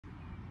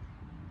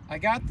I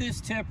got this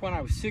tip when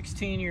I was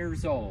 16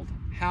 years old,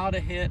 how to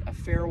hit a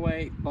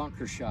fairway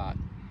bunker shot.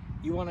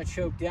 You want to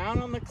choke down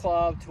on the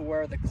club to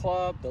where the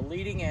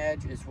leading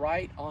edge, is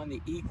right on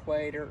the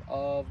equator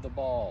of the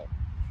ball.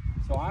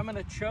 So I'm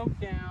going to choke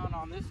down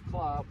on this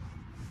club,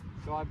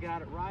 so I've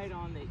got it right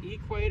on the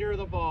equator of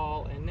the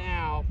ball, and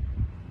now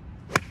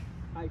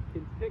I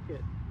can pick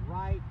it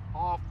right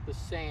off the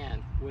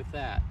sand with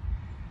that.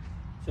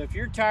 So if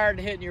you're tired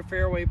of hitting your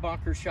fairway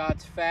bunker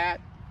shots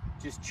fat,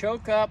 just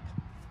choke up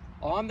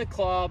on the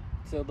club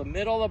so the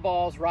middle of the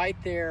ball's right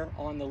there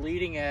on the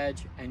leading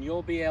edge, and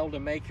you'll be able to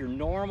make your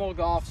normal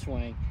golf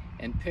swing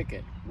and pick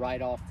it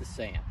right off the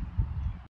sand.